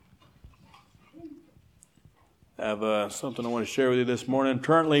have something I want to share with you this morning.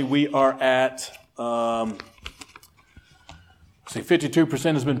 Currently, we are at,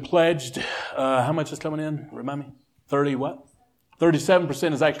 52% has been pledged. How much is coming in? Remind me. 30 what?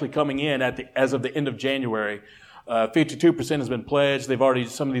 37% is actually coming in as of the end of January. 52% has been pledged.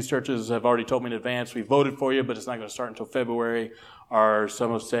 Some of these churches have already told me in advance, we voted for you, but it's not going to start until February. Or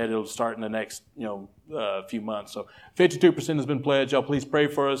some have said it'll start in the next, few months. So 52% has been pledged. Y'all please pray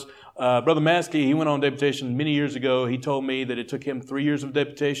for us. Brother Maskey, he went on deputation many years ago. He told me that it took him 3 years of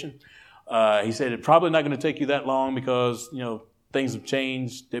deputation. He said it's probably not going to take you that long because, things have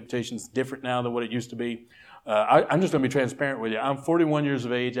changed. Deputation's different now than what it used to be. I'm just going to be transparent with you. I'm 41 years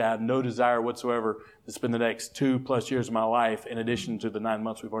of age. I have no desire whatsoever to spend the next 2+ years of my life, in addition to the 9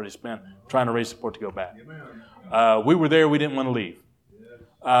 months we've already spent, trying to raise support to go back. We were there. We didn't want to leave.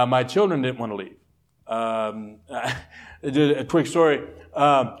 My children didn't want to leave. A quick story.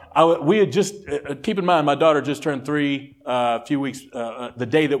 We had just, keep in mind, my daughter just turned 3 a few weeks, the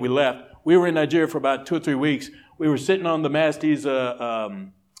day that we left. We were in Nigeria for about 2 or 3 weeks. We were sitting on the Masty's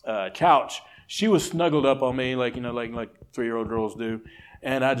couch. She was snuggled up on me like 3-year-old girls do.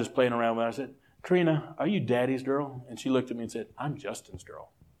 And I just playing around with her. I said, "Karina, are you Daddy's girl?" And she looked at me and said, "I'm Justin's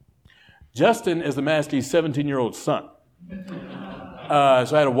girl." Justin is the Masty's 17-year-old son. So I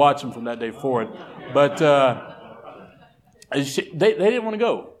had to watch him from that day forward. But they didn't want to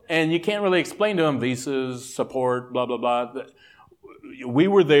go. And you can't really explain to them visas, support, blah, blah, blah. We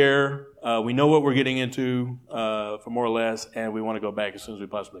were there. We know what we're getting into, for more or less, and we want to go back as soon as we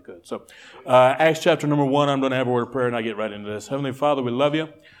possibly could. So Acts chapter number 1, I'm going to have a word of prayer, and I'll get right into this. Heavenly Father, we love you.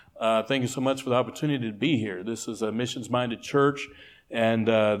 Thank you so much for the opportunity to be here. This is a missions-minded church, and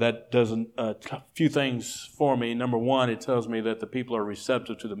that does a few things for me. Number one, it tells me that the people are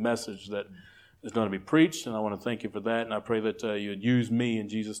receptive to the message that is going to be preached, and I want to thank you for that, and I pray that you'd use me in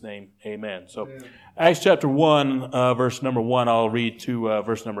Jesus' name. Amen. So Acts chapter 1, verse number 1, I'll read to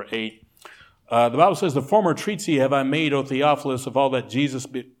verse number 8. The Bible says, "The former treatise have I made, O Theophilus, of all that Jesus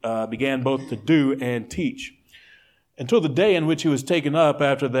began both to do and teach, until the day in which he was taken up,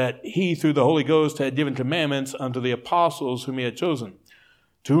 after that he, through the Holy Ghost, had given commandments unto the apostles whom he had chosen,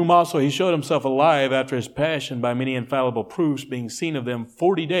 to whom also he showed himself alive after his passion by many infallible proofs, being seen of them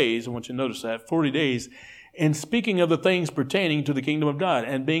 40 days, I want you to notice that, 40 days, in speaking of the things pertaining to the kingdom of God,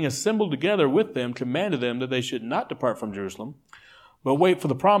 and being assembled together with them, commanded them that they should not depart from Jerusalem, but wait for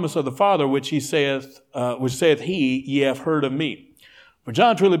the promise of the Father, which saith he, ye have heard of me. For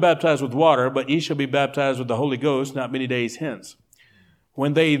John truly baptized with water, but ye shall be baptized with the Holy Ghost not many days hence.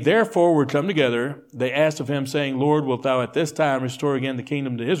 When they therefore were come together, they asked of him, saying, Lord, wilt thou at this time restore again the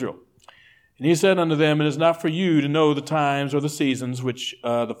kingdom to Israel? And he said unto them, It is not for you to know the times or the seasons which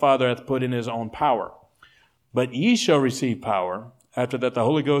the Father hath put in his own power. But ye shall receive power, after that the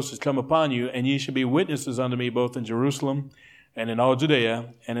Holy Ghost is come upon you, and ye shall be witnesses unto me both in Jerusalem and in all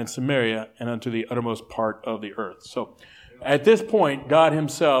Judea and in Samaria and unto the uttermost part of the earth. So at this point, God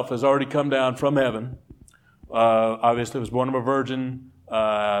himself has already come down from heaven. Obviously, was born of a virgin,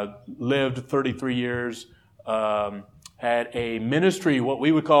 lived 33 years, had a ministry, what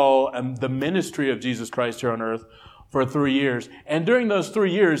we would call the ministry of Jesus Christ here on earth for 3 years. And during those 3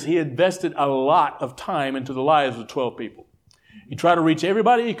 years, he invested a lot of time into the lives of 12 people. He tried to reach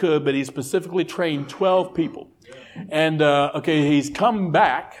everybody he could, but he specifically trained 12 people. And, he's come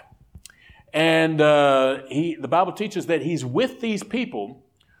back, and the Bible teaches that he's with these people,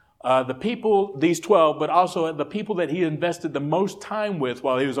 these 12, but also the people that he invested the most time with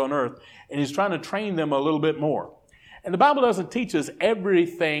while he was on earth, and he's trying to train them a little bit more. And the Bible doesn't teach us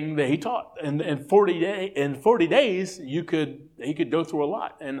everything that he taught. In 40 days, he could go through a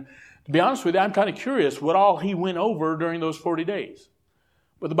lot. And to be honest with you, I'm kind of curious what all he went over during those 40 days.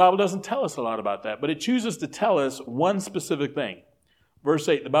 But the Bible doesn't tell us a lot about that. But it chooses to tell us one specific thing. Verse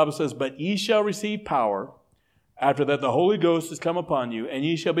 8, the Bible says, But ye shall receive power, after that the Holy Ghost is come upon you, and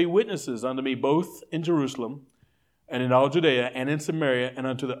ye shall be witnesses unto me both in Jerusalem and in all Judea and in Samaria and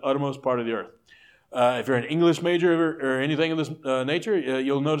unto the uttermost part of the earth. If you're an English major or anything of this nature,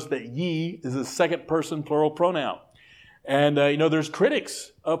 you'll notice that ye is a second person plural pronoun. And, there's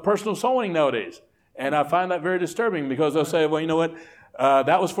critics of personal sowing nowadays. And I find that very disturbing because they'll say, well, you know what?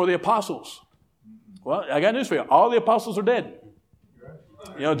 That was for the apostles. Well, I got news for you. All the apostles are dead.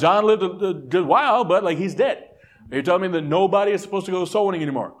 John lived a good while, but he's dead. You're telling me that nobody is supposed to go soul-winning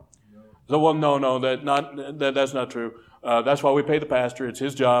anymore? So, well, no, that's not true. That's why we pay the pastor. It's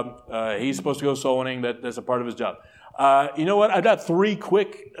his job. He's supposed to go soul-winning. That's a part of his job. You know what? I've got 3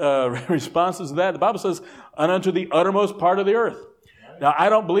 quick responses to that. The Bible says, and unto the uttermost part of the earth. Now, I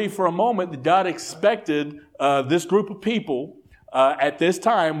don't believe for a moment that God expected this group of people at this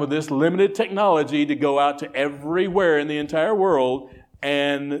time with this limited technology to go out to everywhere in the entire world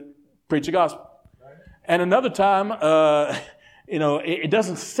and preach the gospel. And another time, it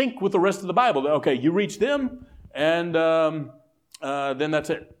doesn't sync with the rest of the Bible. Okay, you reach them, and then that's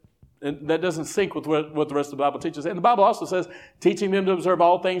it. And that doesn't sync with what the rest of the Bible teaches. And the Bible also says, teaching them to observe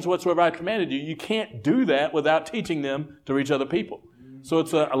all things whatsoever I commanded you. You can't do that without teaching them to reach other people. So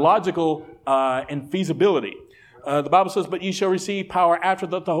it's a logical infeasibility. The Bible says, but ye shall receive power after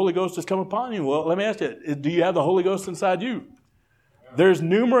that the Holy Ghost has come upon you. Well, let me ask you, do you have the Holy Ghost inside you? There's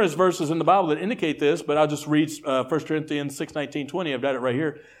numerous verses in the Bible that indicate this, but I'll just read 1 Corinthians 6:19-20. I've got it right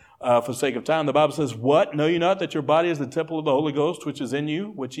here for the sake of time. The Bible says, what? Know you not that your body is the temple of the Holy Ghost, which is in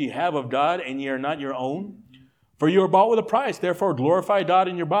you, which ye have of God, and ye are not your own? For you are bought with a price. Therefore glorify God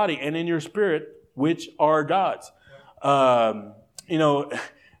in your body and in your spirit, which are God's.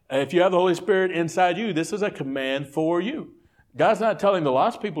 If you have the Holy Spirit inside you, this is a command for you. God's not telling the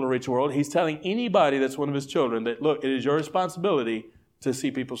lost people to reach the world. He's telling anybody that's one of his children that, look, it is your responsibility to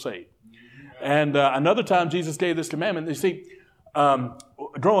see people saved. And another time Jesus gave this commandment. You see,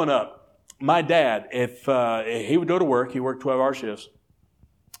 growing up, my dad, if he would go to work, he worked 12-hour shifts,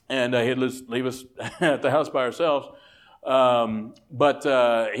 and he'd leave us at the house by ourselves.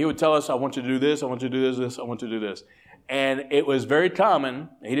 But he would tell us, I want you to do this, I want you to do this, I want you to do this. And it was very common,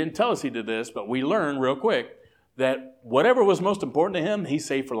 he didn't tell us he did this, but we learned real quick that whatever was most important to him, he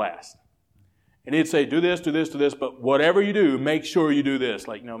saved for last. And he'd say, do this, do this, do this, but whatever you do, make sure you do this.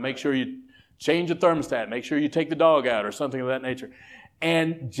 Like, make sure you change the thermostat, make sure you take the dog out or something of that nature.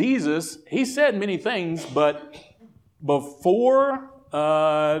 And Jesus, he said many things, but before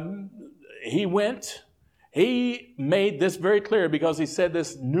he went, he made this very clear because he said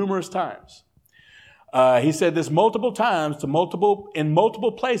this numerous times. He said this multiple times in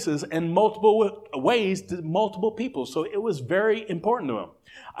multiple places, in multiple ways to multiple people. So it was very important to him.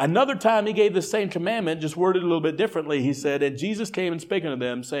 Another time he gave the same commandment, just worded a little bit differently. He said, and Jesus came and spake unto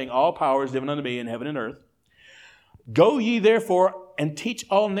them, saying, all power is given unto me in heaven and earth. Go ye therefore and teach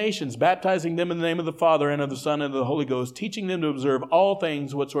all nations, baptizing them in the name of the Father and of the Son and of the Holy Ghost, teaching them to observe all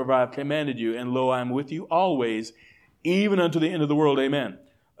things whatsoever I have commanded you. And lo, I am with you always, even unto the end of the world. Amen.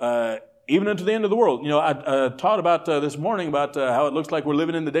 Even unto the end of the world. I taught about this morning about how it looks like we're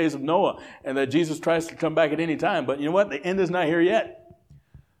living in the days of Noah and that Jesus tries to come back at any time. But you know what? The end is not here yet.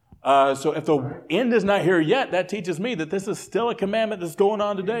 So if the end is not here yet, that teaches me that this is still a commandment that's going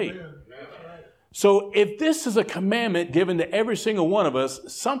on today. So if this is a commandment given to every single one of us,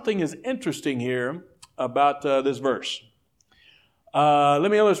 something is interesting here about this verse.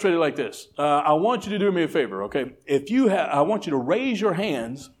 Let me illustrate it like this. I want you to do me a favor, okay? I want you to raise your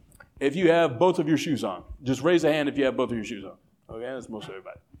hands if you have both of your shoes on. Just raise a hand if you have both of your shoes on. Okay, that's most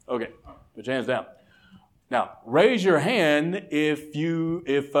everybody. Okay, put your hands down. Now, raise your hand if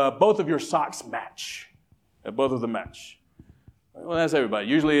both of your socks match. If both of them match. Well, that's everybody.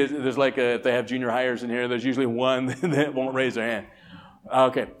 Usually, there's if they have junior hires in here, there's usually one that won't raise their hand.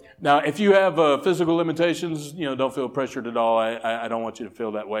 Okay. Now, if you have physical limitations, don't feel pressured at all. I don't want you to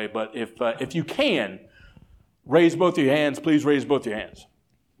feel that way. But if you can, raise both your hands. Please raise both your hands.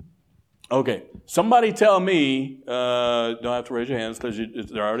 Okay. Somebody tell me, don't have to raise your hands because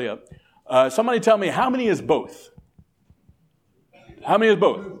they're already up. Somebody tell me, how many is both? How many is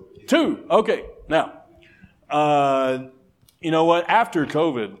both? 2. Okay. Now, you know what? After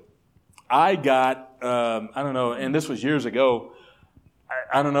COVID, I got, I don't know, and this was years ago,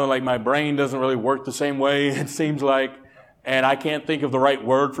 I don't know, like my brain doesn't really work the same way, it seems like, and I can't think of the right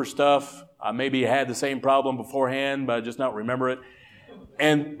word for stuff. I maybe had the same problem beforehand, but I just not remember it.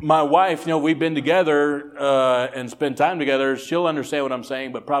 And my wife, we've been together and spent time together. She'll understand what I'm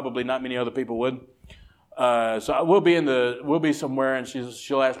saying, but probably not many other people would. So we'll be somewhere, and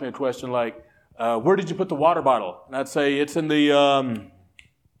she'll ask me a question like, where did you put the water bottle? And I'd say it's in the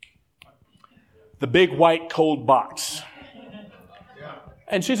big white cold box.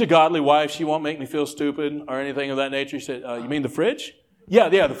 And she's a godly wife. She won't make me feel stupid or anything of that nature. She said, you mean the fridge? Yeah,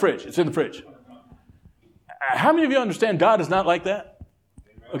 the fridge. It's in the fridge. How many of you understand God is not like that?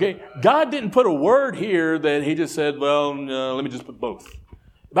 Okay, God didn't put a word here that he just said, well, let me just put both.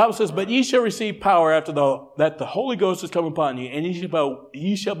 The Bible says, but ye shall receive power after that the Holy Ghost has come upon you, and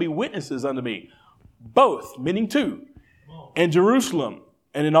ye shall be witnesses unto me. Both, meaning 2, in Jerusalem,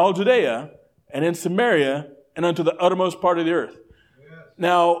 and in all Judea, and in Samaria, and unto the uttermost part of the earth. Yes.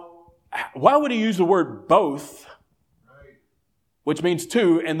 Now, why would he use the word both, which means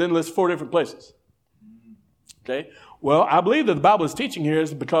 2, and then lists 4 different places? Okay. Well, I believe that the Bible is teaching here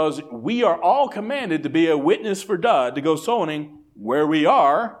is because we are all commanded to be a witness for God, to go sowing where we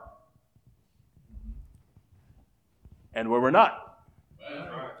are and where we're not.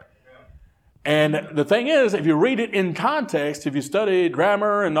 And the thing is, if you read it in context, if you study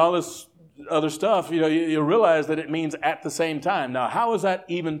grammar and all this other stuff, you realize that it means at the same time. Now, how is that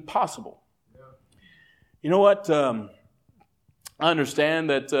even possible? You know what? I understand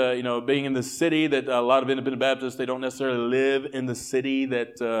that, being in the city, that a lot of independent Baptists, they don't necessarily live in the city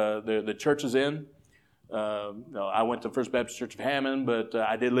that the church is in. I went to First Baptist Church of Hammond, but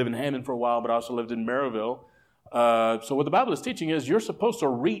I did live in Hammond for a while, but I also lived in Maryville. So what the Bible is teaching is you're supposed to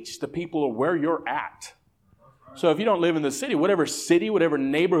reach the people where you're at. So if you don't live in the city, whatever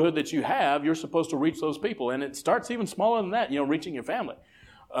neighborhood that you have, you're supposed to reach those people. And it starts even smaller than that, reaching your family.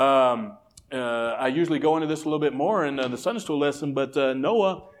 I usually go into this a little bit more in the Sunday school lesson, but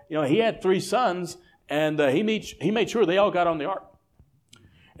Noah, he had 3 sons, and he made sure they all got on the ark.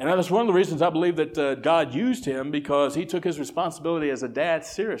 And that's one of the reasons I believe that God used him, because he took his responsibility as a dad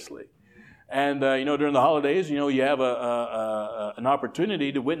seriously. And, during the holidays, you have an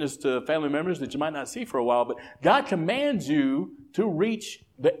opportunity to witness to family members that you might not see for a while, but God commands you to reach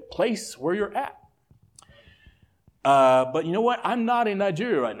the place where you're at. But you know what? I'm not in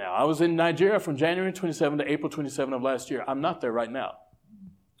Nigeria right now. I was in Nigeria from January 27 to April 27 of last year. I'm not there right now.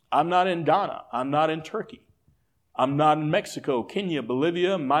 I'm not in Ghana. I'm not in Turkey. I'm not in Mexico, Kenya,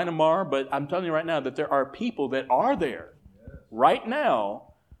 Bolivia, Myanmar. But I'm telling you right now that there are people that are there right now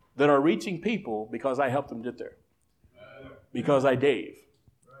that are reaching people because I helped them get there. Because I gave.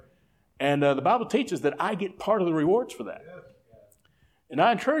 And the Bible teaches that I get part of the rewards for that. And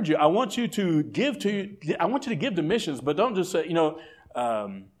I encourage you, I want you to give to missions, but don't just say,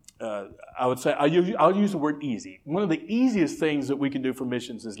 I would say, I'll use the word easy. One of the easiest things that we can do for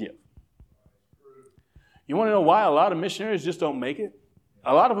missions is give. You want to know why a lot of missionaries just don't make it?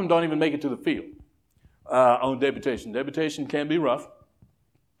 A lot of them don't even make it to the field on deputation. Deputation can be rough.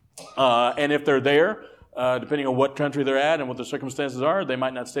 And if they're there, depending on what country they're at and what the circumstances are, they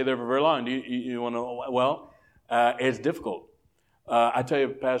might not stay there for very long. You want to know? Well, it's difficult. I tell you,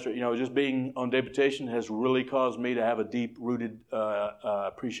 Pastor, just being on deputation has really caused me to have a deep-rooted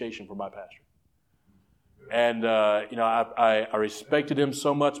appreciation for my pastor. And, I respected him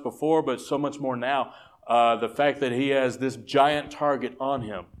so much before, but so much more now. The fact that he has this giant target on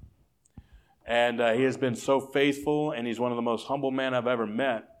him. And he has been so faithful, and he's one of the most humble men I've ever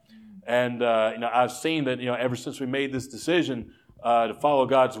met. And, I've seen that, ever since we made this decision to follow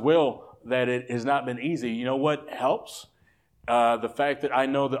God's will, that it has not been easy. You know what helps? The fact that I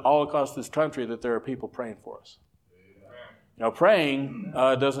know that all across this country that there are people praying for us. Praying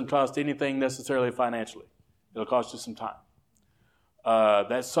doesn't cost anything necessarily financially. It'll cost you some time.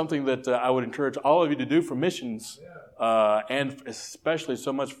 That's something that I would encourage all of you to do for missions, and especially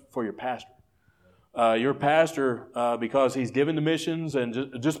so much for your pastor. Your pastor, because he's given to missions,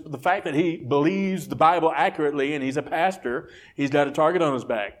 and just the fact that he believes the Bible accurately, and he's a pastor, he's got a target on his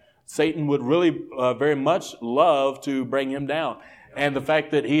back. Satan would really very much love to bring him down. And the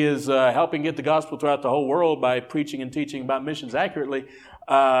fact that he is helping get the gospel throughout the whole world by preaching and teaching about missions accurately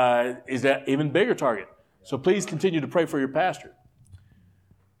is that even bigger target. So please continue to pray for your pastor.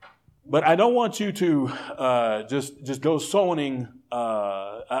 But I don't want you to just go sowing.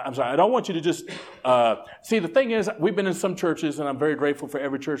 I don't want you to just see. The thing is, we've been in some churches, and I'm very grateful for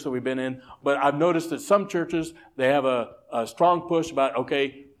every church that we've been in. But I've noticed that some churches, they have a strong push about,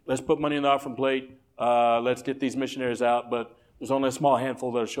 okay, let's put money in the offering plate. Let's get these missionaries out. But there's only a small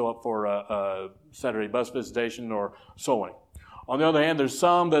handful that'll show up for a Saturday bus visitation or sowing. On the other hand, there's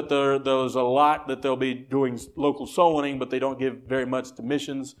some that there's a lot that they'll be doing local sowing, but they don't give very much to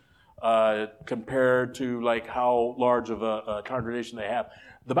missions compared to like how large of a congregation they have.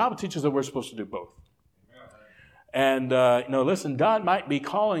 The Bible teaches that we're supposed to do both. And listen, God might be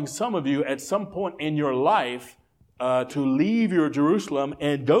calling some of you at some point in your life to leave your Jerusalem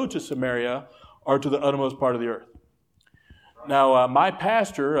and go to Samaria or to the uttermost part of the earth. Now, my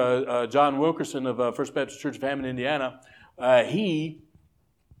pastor, John Wilkerson of First Baptist Church of Hammond, Indiana, he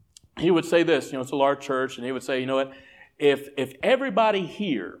would say this. It's a large church, and he would say, you know what? If everybody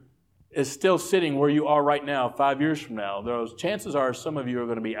here is still sitting where you are right now 5 years from now, those chances are some of you are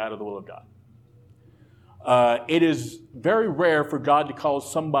going to be out of the will of God. It is very rare for God to call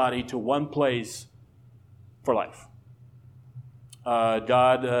somebody to one place for life.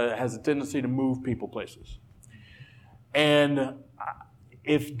 God has a tendency to move people places. And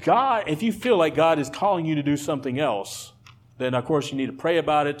if you feel like God is calling you to do something else, then of course you need to pray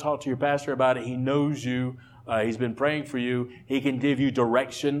about it, talk to your pastor about it. He knows you. He's been praying for you. He can give you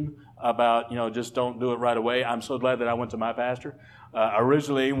direction about, just don't do it right away. I'm so glad that I went to my pastor.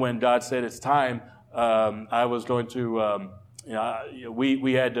 Originally, when God said it's time, I was going to,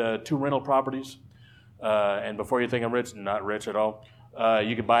 we had 2 rental properties. And before you think I'm rich, not rich at all.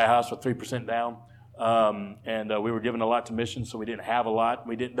 You could buy a house with 3% down. And we were given a lot to missions, so we didn't have a lot.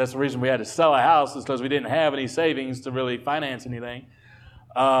 That's the reason we had to sell a house, is because we didn't have any savings to really finance anything.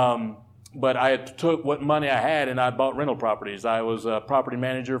 But I took what money I had and I bought rental properties. I was a property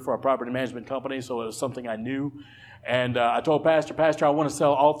manager for a property management company, so it was something I knew. And I told Pastor, I want to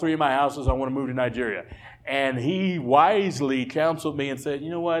sell all 3 of my houses. I want to move to Nigeria. And he wisely counseled me and said, you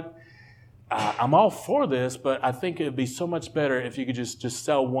know what? I'm all for this, but I think it would be so much better if you could just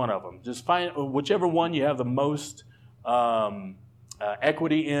sell one of them. Just find whichever one you have the most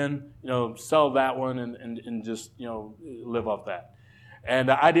equity in, sell that one and just, live off that.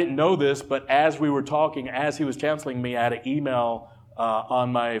 And I didn't know this, but as we were talking, as he was counseling me, I had an email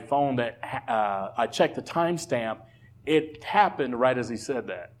on my phone that I checked the timestamp. It happened right as he said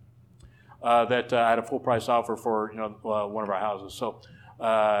that. That I had a full price offer for one of our houses. So,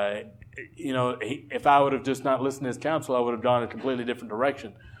 if I would have just not listened to his counsel, I would have gone a completely different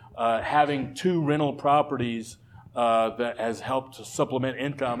direction. Having 2 rental properties that has helped to supplement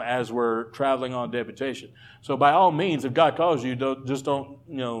income as we're traveling on deputation. So by all means, if God calls you, don't.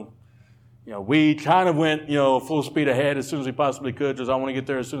 We kind of went full speed ahead as soon as we possibly could, because I want to get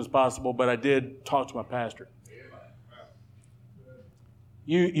there as soon as possible. But I did talk to my pastor.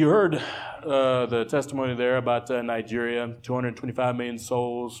 You heard the testimony there about Nigeria, 225 million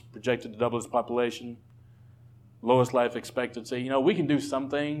souls, projected to double its population, lowest life expectancy. We can do some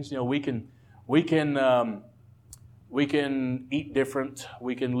things. We can eat different.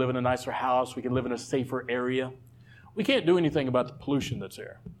 We can live in a nicer house. We can live in a safer area. We can't do anything about the pollution that's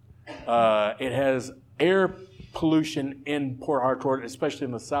there. It has air pollution in Port Harcourt, especially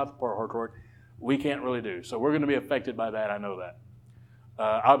in the south of Port Harcourt. We can't really do. So we're going to be affected by that. I know that.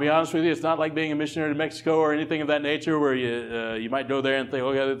 I'll be honest with you, it's not like being a missionary to Mexico or anything of that nature where you might go there and think,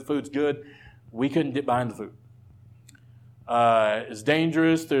 okay, the food's good. We couldn't get behind the food. It's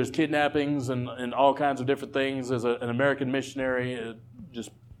dangerous. There's kidnappings and all kinds of different things. As an American missionary,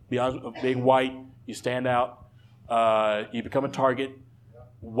 just be honest, being white, you stand out. You become a target.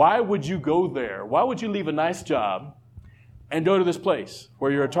 Why would you go there? Why would you leave a nice job and go to this place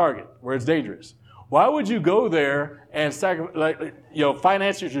where you're a target, where it's dangerous? Why would you go there and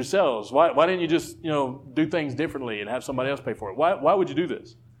finance it yourselves? Why didn't you just do things differently and have somebody else pay for it? Why would you do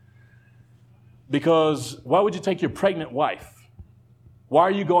this? Because why would you take your pregnant wife? Why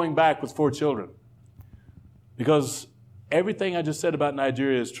are you going back with 4 children? Because everything I just said about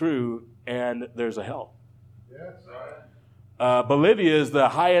Nigeria is true, and there's a hell. Yes. Bolivia is the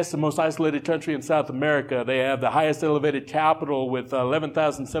highest and most isolated country in South America. They have the highest elevated capital with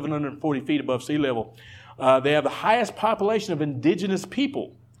 11,740 feet above sea level. They have the highest population of indigenous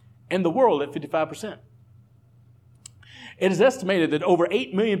people in the world at 55%. It is estimated that over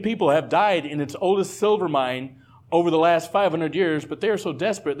 8 million people have died in its oldest silver mine over the last 500 years, but they are so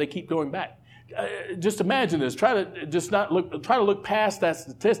desperate they keep going back. Just imagine this. Try to look past that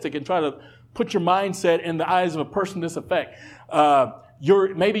statistic and try to put your mindset in the eyes of a person this effect.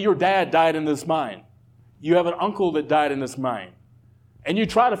 Maybe your dad died in this mine. You have an uncle that died in this mine. And you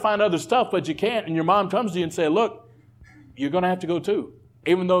try to find other stuff, but you can't. And your mom comes to you and says, look, you're going to have to go too.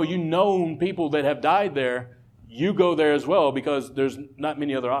 Even though you've known people that have died there, you go there as well because there's not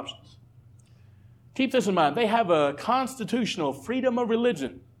many other options. Keep this in mind. They have a constitutional freedom of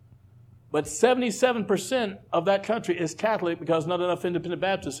religion. But 77% of that country is Catholic because not enough independent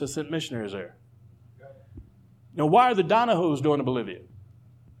Baptists have sent missionaries there. Now, why are the Donahos going to Bolivia?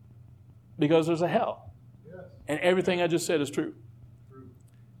 Because there's a hell. Yes. And everything I just said is true.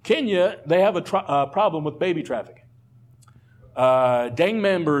 Kenya, they have a problem with baby trafficking. Gang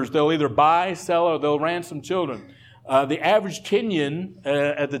members, they'll either buy, sell, or they'll ransom children. The average Kenyan,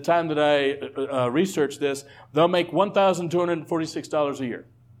 at the time that I researched this, they'll make $1,246 a year.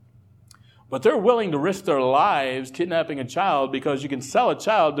 But they're willing to risk their lives kidnapping a child because you can sell a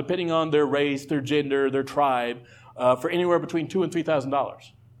child depending on their race, their gender, their tribe, for anywhere between $2,000 and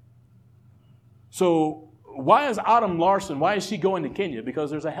 $3,000. So why is Autumn Larson, why is she going to Kenya? Because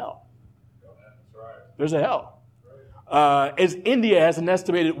there's a hell. There's a hell. As India has an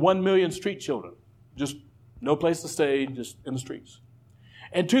estimated 1 million street children, just no place to stay, just in the streets.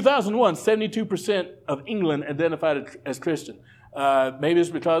 In 2001, 72% of England identified as Christian. Maybe it's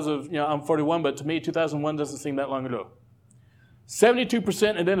because of, I'm 41, but to me, 2001 doesn't seem that long ago.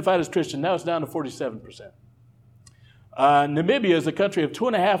 72% identified as Christian. Now it's down to 47%. Namibia is a country of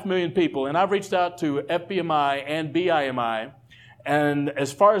 2.5 million people, and I've reached out to FBMI and BIMI, and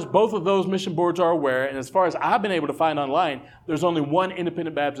as far as both of those mission boards are aware, and as far as I've been able to find online, there's only one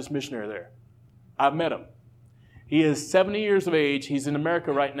independent Baptist missionary there. I've met him. He is 70 years of age. He's in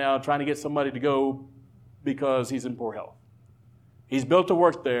America right now trying to get somebody to go because he's in poor health. He's built to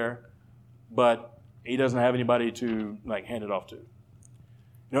work there, but he doesn't have anybody to hand it off to.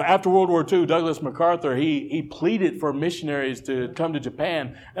 After World War II, Douglas MacArthur, he pleaded for missionaries to come to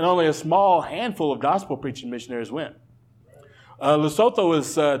Japan, and only a small handful of gospel-preaching missionaries went. Lesotho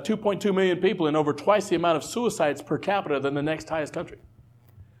is 2.2 million people and over twice the amount of suicides per capita than the next highest country.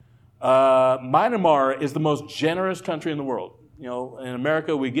 Myanmar is the most generous country in the world. In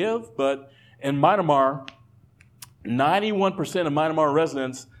America we give, but in Myanmar, 91% of Myanmar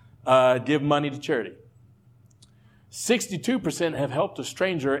residents give money to charity. 62% have helped a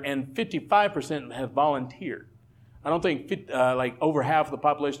stranger, and 55% have volunteered. I don't think over half of the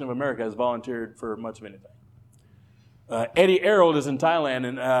population of America has volunteered for much of anything. Eddie Errold is in Thailand,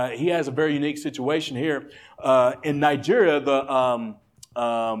 and he has a very unique situation here. In Nigeria, the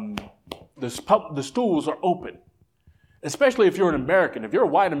schools are open, especially if you're an American. If you're a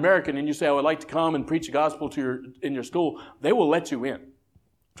white American and you say, I would like to come and preach the gospel in your school, they will let you in.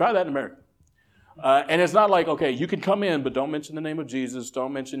 Try that in America. And it's not like, okay, you can come in, but don't mention the name of Jesus.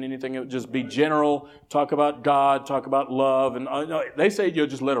 Don't mention anything. Just be general. Talk about God. Talk about love. And they say you'll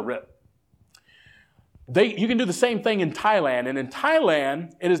just let it rip. You can do the same thing in Thailand. And in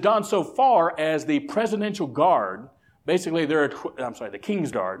Thailand, it has gone so far as the Presidential Guard, basically the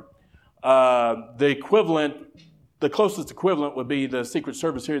King's Guard, the closest equivalent would be the Secret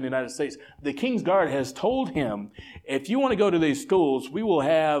Service here in the United States. The King's Guard has told him, if you want to go to these schools, we will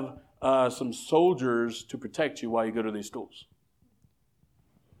have some soldiers to protect you while you go to these schools.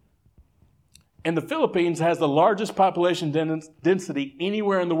 And the Philippines has the largest population density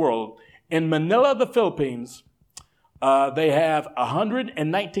anywhere in the world. In Manila, the Philippines, they have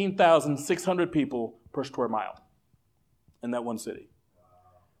 119,600 people per square mile in that one city.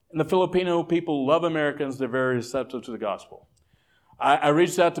 And the Filipino people love Americans. They're very receptive to the gospel. I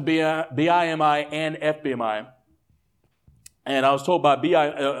reached out to BIMI and FBMI. And I was told by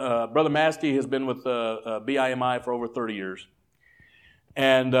Brother Masty has been with BIMI for over 30 years.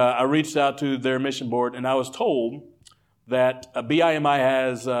 And I reached out to their mission board, and I was told that BIMI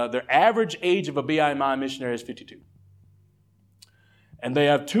has, their average age of a BIMI missionary is 52. And they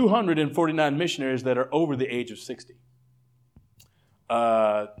have 249 missionaries that are over the age of 60.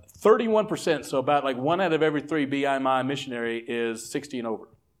 31%, so about 1 out of every 3 BIMI missionary is 60 and over.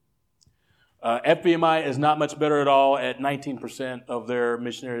 FBMI is not much better at all at 19% of their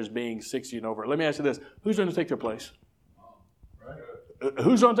missionaries being 60 and over. Let me ask you this. Who's going to take their place?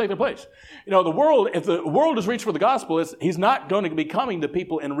 Who's going to take their place? The world, if the world is reached for the gospel, he's not going to be coming to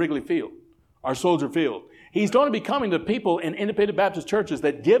people in Wrigley Field or Soldier Field. He's going to be coming to people in independent Baptist churches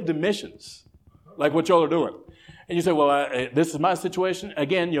that give to missions, like what y'all are doing. And you say, well, this is my situation.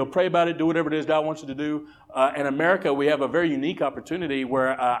 Again, pray about it, do whatever it is God wants you to do. In America, we have a very unique opportunity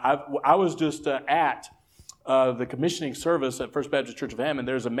where I was just at the commissioning service at First Baptist Church of Hammond.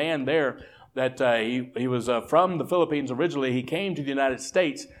 There's a man there that he was from the Philippines originally. He came to the United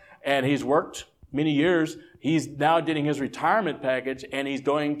States, and he's worked many years. He's now getting his retirement package, and he's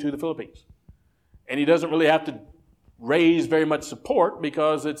going to the Philippines. And he doesn't really have to raise very much support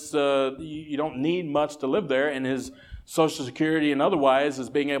because it's you don't need much to live there, and his Social Security and otherwise is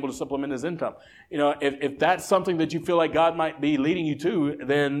being able to supplement his income. If that's something that you feel like God might be leading you to,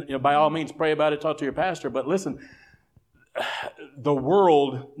 then by all means pray about it, talk to your pastor. But listen, the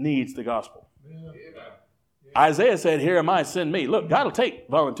world needs the gospel. Yeah. Isaiah said, "Here am I, send me." Look, God will take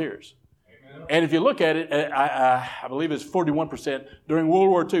volunteers. Amen. And if you look at it, I believe it's 41%. During World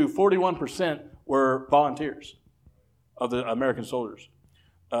War II, 41% were volunteers of the American soldiers.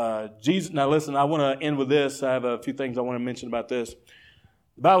 Now listen, I want to end with this. I have a few things I want to mention about this.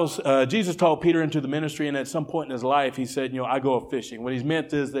 The Bible, Jesus called Peter into the ministry, and at some point in his life, he said, I go fishing. What he's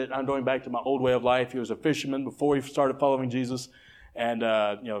meant is that I'm going back to my old way of life. He was a fisherman before he started following Jesus. And,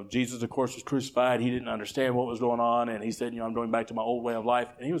 Jesus, of course, was crucified. He didn't understand what was going on. And he said, I'm going back to my old way of life.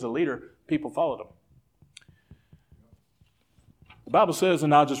 And he was a leader. People followed him. The Bible says,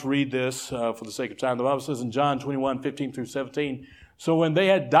 and I'll just read this for the sake of time. The Bible says in John 21:15-17, "So when they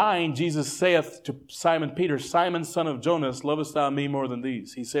had dined, Jesus saith to Simon Peter, Simon, son of Jonas, lovest thou me more than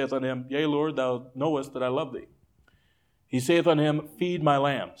these? He saith unto him, Yea, Lord, thou knowest that I love thee. He saith unto him, Feed my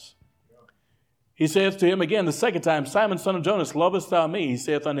lambs. He saith to him again the second time, Simon, son of Jonas, lovest thou me? He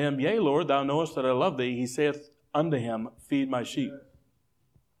saith unto him, Yea, Lord, thou knowest that I love thee. He saith unto him, Feed my sheep.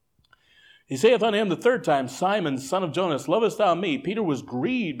 He saith unto him the third time, Simon, son of Jonas, lovest thou me? Peter was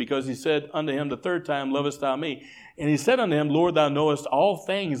grieved because he said unto him the third time, Lovest thou me? And he said unto him, Lord, thou knowest all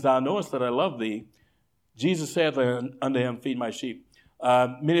things. Thou knowest that I love thee. Jesus saith unto him, Feed my sheep.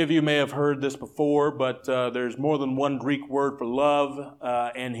 Many of you may have heard this before, but there's more than one Greek word for love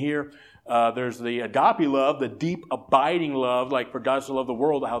in here. There's the agape love, the deep, abiding love, like for God to love the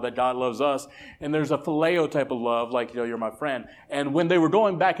world, how that God loves us. And there's a phileo type of love, like, you're my friend. And when they were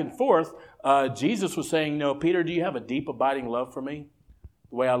going back and forth, Jesus was saying, Peter, do you have a deep, abiding love for me,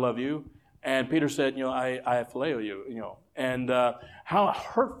 the way I love you? And Peter said, I phileo you, And how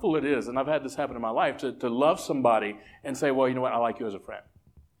hurtful it is, and I've had this happen in my life, to love somebody and say, well, you know what, I like you as a friend.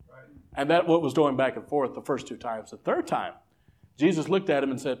 Right. And that's what was going back and forth the first 2 times. The third time, Jesus looked at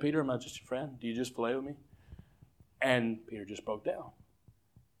him and said, Peter, am I just your friend? Do you just phileo me? And Peter just broke down.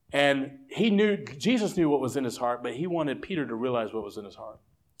 And Jesus knew what was in his heart, but he wanted Peter to realize what was in his heart.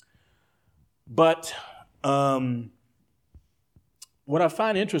 But what I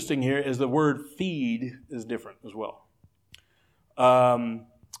find interesting here is the word feed is different as well. The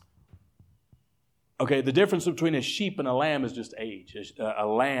difference between a sheep and a lamb is just age. A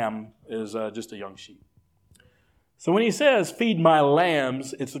lamb is just a young sheep. So when he says, feed my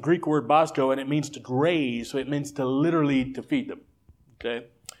lambs, it's the Greek word basko, and it means to graze, so it means to literally to feed them. Okay?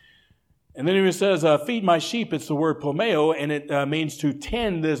 And then he says, feed my sheep, it's the word pomeo, and it means to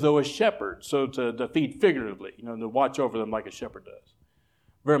tend as though a shepherd, so to feed figuratively, to watch over them like a shepherd does.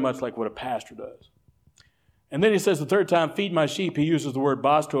 Very much like what a pastor does. And then he says the third time, feed my sheep, he uses the word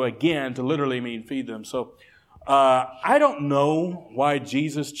basko again to literally mean feed them. So I don't know why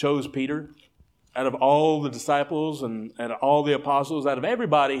Jesus chose Peter. Out of all the disciples and all the apostles, out of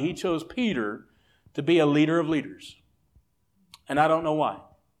everybody, he chose Peter to be a leader of leaders. And I don't know why.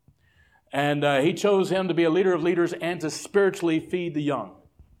 And he chose him to be a leader of leaders and to spiritually feed the young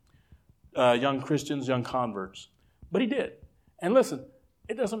Christians, young converts. But he did. And listen,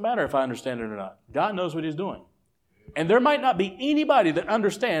 it doesn't matter if I understand it or not. God knows what he's doing. And there might not be anybody that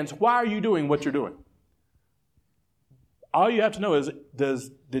understands why are you doing what you're doing. All you have to know is,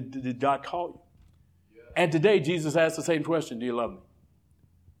 did God call you? And today, Jesus asked the same question, do you love me?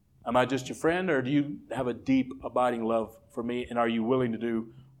 Am I just your friend, or do you have a deep, abiding love for me, and are you willing to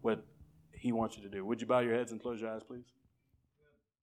do what he wants you to do? Would you bow your heads and close your eyes, please?